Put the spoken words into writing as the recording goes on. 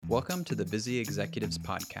Welcome to the Busy Executives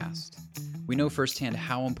Podcast. We know firsthand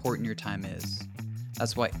how important your time is.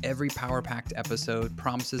 That's why every power-packed episode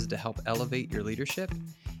promises to help elevate your leadership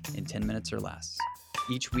in 10 minutes or less.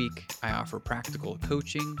 Each week, I offer practical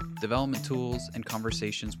coaching, development tools, and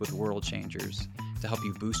conversations with world changers to help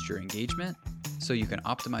you boost your engagement so you can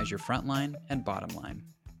optimize your front line and bottom line.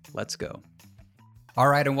 Let's go. All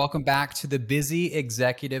right, and welcome back to the Busy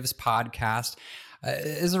Executives Podcast.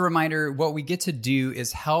 As a reminder, what we get to do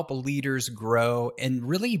is help leaders grow and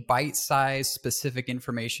really bite-sized specific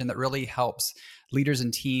information that really helps leaders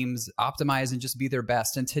and teams optimize and just be their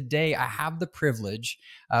best. And today I have the privilege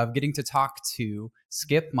of getting to talk to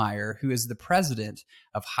Skip Meyer, who is the president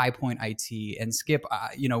of High Point IT. And Skip,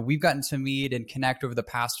 we've gotten to meet and connect over the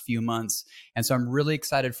past few months. And so I'm really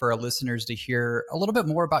excited for our listeners to hear a little bit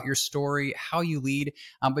more about your story, how you lead,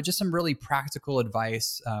 but just some really practical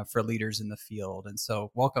advice for leaders in the field. And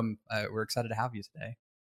so welcome. We're excited to have you today.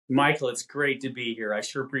 Michael, it's great to be here. I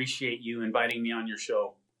sure appreciate you inviting me on your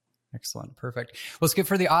show. Excellent. Perfect. Well, Skip,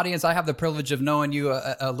 for the audience, I have the privilege of knowing you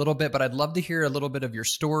a little bit, but I'd love to hear a little bit of your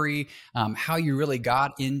story, how you really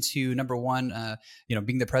got into, number one,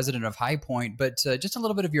 being the president of High Point, but just a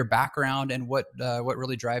little bit of your background and what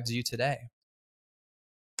really drives you today.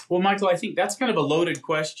 Well, Michael, I think that's kind of a loaded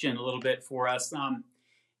question a little bit for us.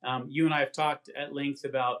 You and I have talked at length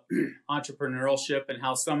about entrepreneurship and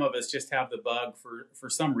how some of us just have the bug for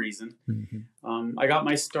some reason. Mm-hmm. I got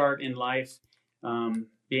my start in life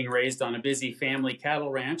being raised on a busy family cattle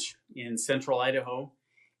ranch in central Idaho.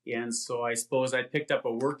 And so I suppose I picked up a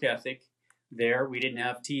work ethic there. We didn't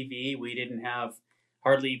have TV. We didn't have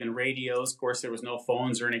hardly even radios. Of course, there was no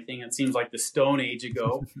phones or anything. It seems like the Stone Age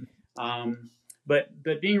ago.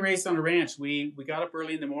 But being raised on a ranch, we got up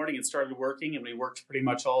early in the morning and started working, and we worked pretty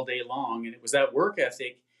much all day long. And it was that work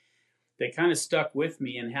ethic that kind of stuck with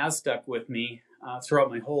me and has stuck with me throughout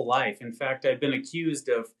my whole life. In fact, I've been accused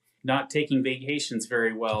of not taking vacations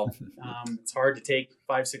very well. It's hard to take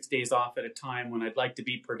 5-6 days off at a time when I'd like to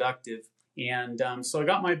be productive. And so I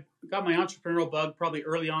got my entrepreneurial bug probably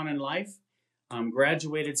early on in life.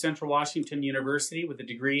 Graduated Central Washington University with a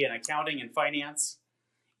degree in accounting and finance,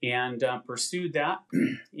 and pursued that.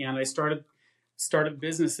 And I started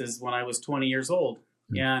businesses when I was 20 years old.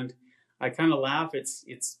 And I kind of laugh.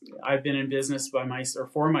 I've been in business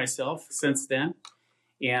for myself since then,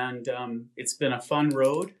 and it's been a fun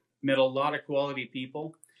road. Met a lot of quality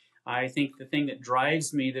people. I think the thing that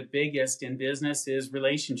drives me the biggest in business is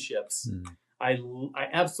relationships. I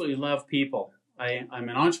absolutely love people. I'm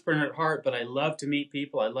an entrepreneur at heart, but I love to meet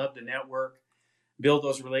people. I love to network, build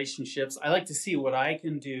those relationships. I like to see what I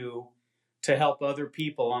can do to help other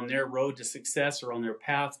people on their road to success or on their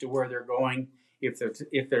path to where they're going.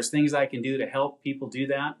 If there's things I can do to help people do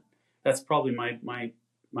that, that's probably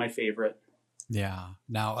my favorite. Yeah,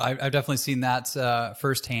 no, I've definitely seen that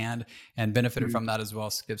firsthand and benefited from that as well,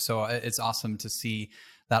 Skip. So it's awesome to see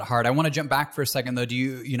that heart. I want to jump back for a second though.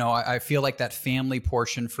 I feel like that family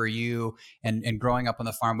portion for you and growing up on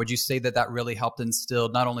the farm, would you say that really helped instill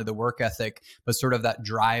not only the work ethic, but sort of that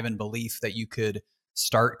drive and belief that you could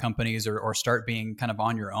start companies or start being kind of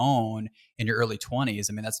on your own in your early 20s?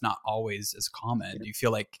 I mean, that's not always as common. Do you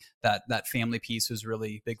feel like that family piece was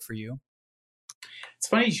really big for you? It's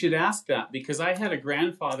funny you should ask that, because I had a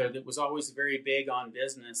grandfather that was always very big on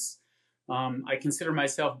business. I consider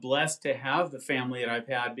myself blessed to have the family that I've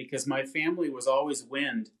had, because my family was always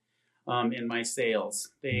wind in my sails.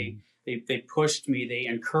 They pushed me. They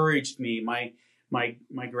encouraged me.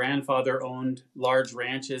 My grandfather owned large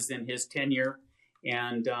ranches in his tenure,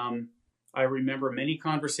 and I remember many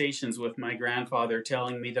conversations with my grandfather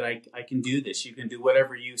telling me that I can do this. You can do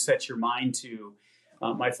whatever you set your mind to.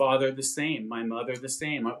 My father, the same. My mother, the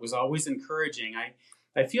same. It was always encouraging.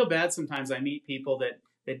 I feel bad sometimes I meet people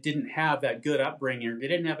that didn't have that good upbringing, or they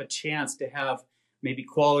didn't have a chance to have maybe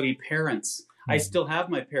quality parents. I still have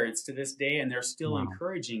my parents to this day, and they're still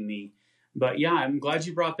encouraging me. But yeah, I'm glad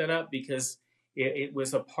you brought that up, because it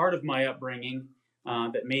was a part of my upbringing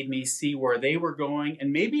that made me see where they were going.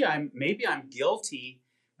 And maybe I'm guilty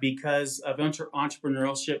because of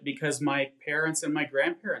entrepreneurship, because my parents and my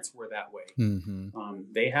grandparents were that way.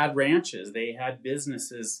 They had ranches, they had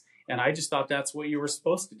businesses, and I just thought that's what you were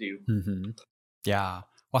supposed to do. Yeah.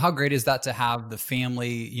 Well, how great is that to have the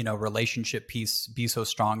family, relationship piece be so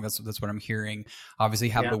strong? That's what I'm hearing. Obviously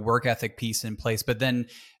have the work ethic piece in place, but then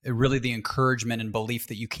really the encouragement and belief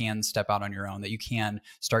that you can step out on your own, that you can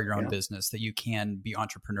start your own business, that you can be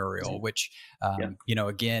entrepreneurial, which,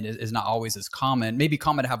 again, is not always as common. Maybe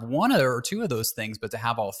common to have one or two of those things, but to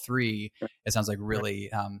have all three, it sounds like really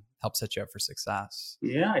helps set you up for success.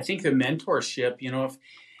 Yeah, I think the mentorship,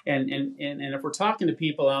 And if we're talking to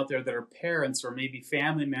people out there that are parents or maybe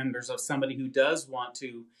family members of somebody who does want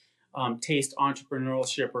to taste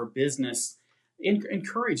entrepreneurship or business,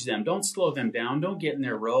 encourage them. Don't slow them down. Don't get in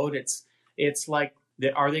their road. It's like,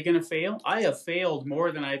 are they going to fail? I have failed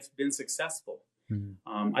more than I've been successful.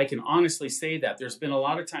 I can honestly say that. There's been a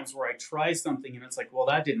lot of times where I try something and it's like, well,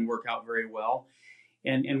 that didn't work out very well.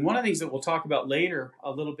 And one of the things that we'll talk about later a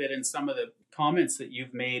little bit in some of the comments that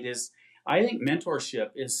you've made is, I think mentorship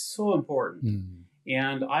is so important.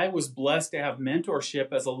 And I was blessed to have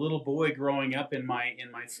mentorship as a little boy growing up in my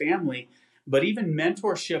family, but even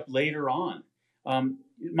mentorship later on.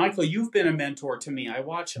 Michael, you've been a mentor to me. I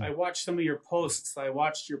watch some of your posts. I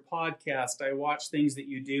watched your podcast. I watch things that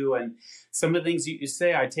you do, and some of the things that you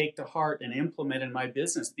say I take to heart and implement in my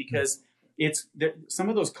business, because some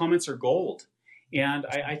of those comments are gold. And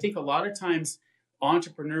I think a lot of times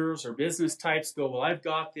entrepreneurs or business types go, well, I've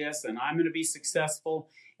got this and I'm going to be successful.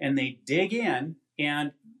 And they dig in,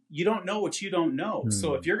 and you don't know what you don't know.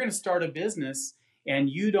 So if you're going to start a business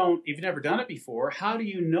and you've never done it before, how do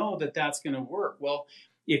you know that that's going to work? Well,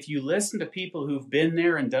 if you listen to people who've been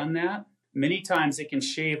there and done that, many times it can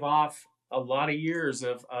shave off a lot of years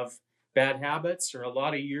of bad habits or a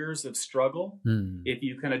lot of years of struggle if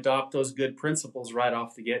you can adopt those good principles right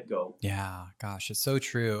off the get-go. Yeah, gosh, it's so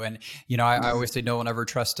true. And, I always say no one ever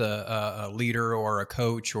trust a leader or a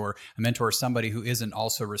coach or a mentor or somebody who isn't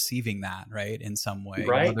also receiving that, right, in some way.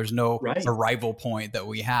 Right. There's no arrival point that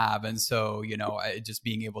we have. And so, just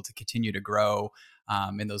being able to continue to grow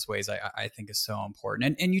in those ways, I think is so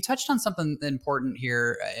important. And you touched on something important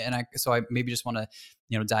here. And so I maybe just want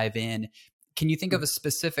to, dive in. Can you think of a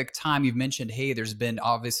specific time? You've mentioned, hey, there's been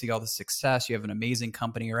obviously all the success. You have an amazing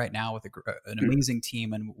company right now with an amazing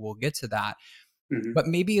team, and we'll get to that. But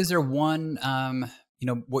maybe is there one,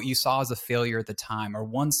 what you saw as a failure at the time, or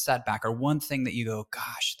one setback, or one thing that you go,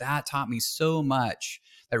 gosh, that taught me so much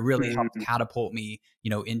that really helped catapult me,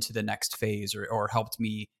 into the next phase, or helped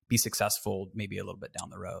me be successful maybe a little bit down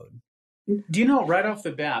the road? Do you know, right off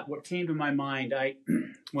the bat, what came to my mind,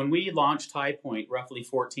 when we launched High Point roughly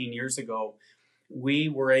 14 years ago, we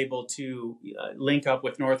were able to link up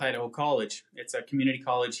with North Idaho College. It's a community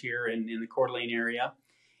college here in the Coeur d'Alene area.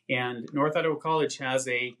 And North Idaho College has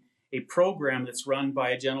a program that's run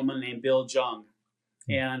by a gentleman named Bill Jung.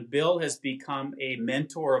 And Bill has become a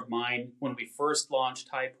mentor of mine when we first launched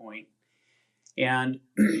High Point. And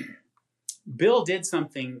Bill did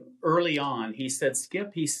something early on. He said,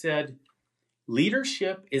 Skip,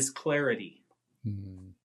 leadership is clarity.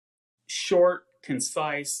 Short,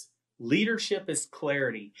 concise. Leadership is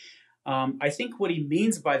clarity. I think what he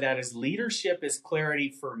means by that is leadership is clarity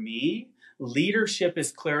for me. Leadership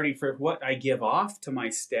is clarity for what I give off to my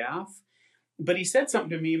staff. But he said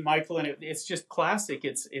something to me, Michael, and it's just classic.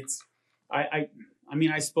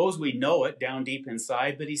 I suppose we know it down deep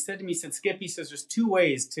inside, but he said to me, Skip, there's two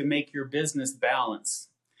ways to make your business balance.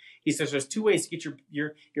 He says there's two ways to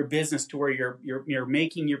get your business to where you're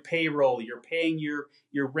making your payroll, you're paying your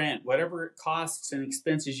rent, whatever costs and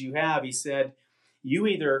expenses you have. He said, you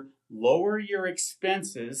either lower your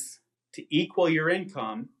expenses to equal your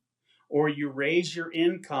income, or you raise your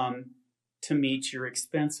income to meet your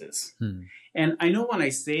expenses. And I know when I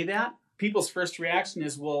say that, people's first reaction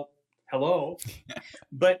is, well, hello.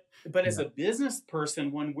 But as a business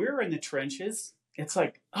person, when we're in the trenches, it's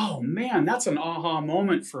like, oh man, that's an aha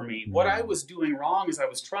moment for me. What I was doing wrong is I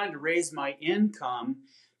was trying to raise my income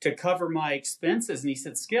to cover my expenses. And he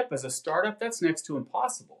said, Skip, as a startup, that's next to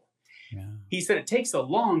impossible. Yeah. He said, it takes a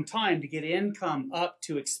long time to get income up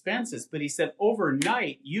to expenses. But he said,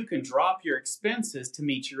 overnight, you can drop your expenses to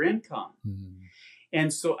meet your income.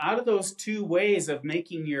 And so out of those two ways of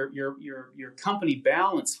making your company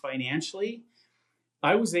balance financially,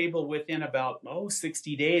 I was able within about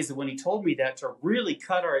 60 days when he told me that to really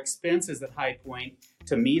cut our expenses at High Point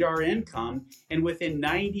to meet our income. And within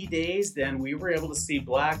 90 days, then we were able to see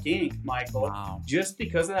black ink, Michael, just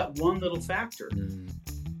because of that one little factor.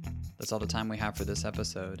 That's all the time we have for this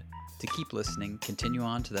episode. To keep listening, continue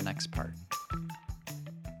on to the next part.